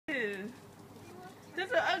This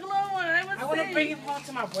is an ugly one. I want to bring him home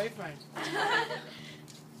to my boyfriend.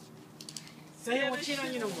 So he won't cheat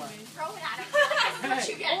on you no more. Throw it at him. What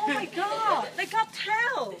you get? Oh my god, they got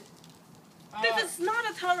tail. This is not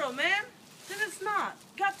a turtle, man. This is not.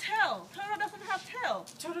 Got tail. Turtle doesn't have tail.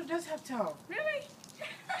 Turtle does have tail. Really?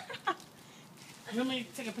 Let me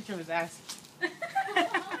take a picture of his ass.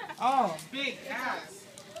 Oh, big ass.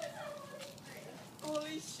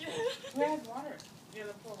 Holy shit. Who has water? You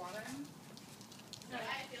gonna pour water in? No, I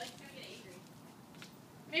feel like he's gonna get angry.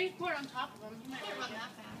 Maybe pour it on top of him. He might Can't run run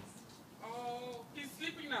that that fast. Oh, he's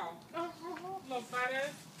sleeping now. Little fat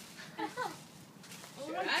ass. Oh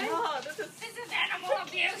my god, this is... This is animal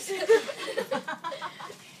abuse.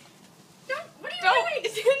 What are you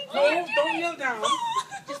doing? Don't kneel down.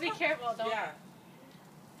 Just be careful, don't. Yeah.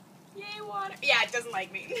 Yay, water. Yeah, it doesn't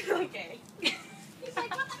like me. Okay. He's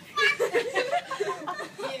like, what the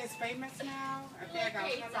fuck? He is famous now. I think I got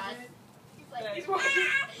Hates some of us. it. He's like, He's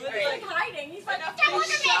he's like hiding. He's like, Like a don't look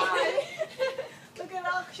fish at me. Look at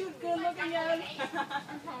how cute, good looking young.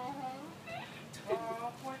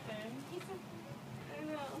 Oh, poor thing.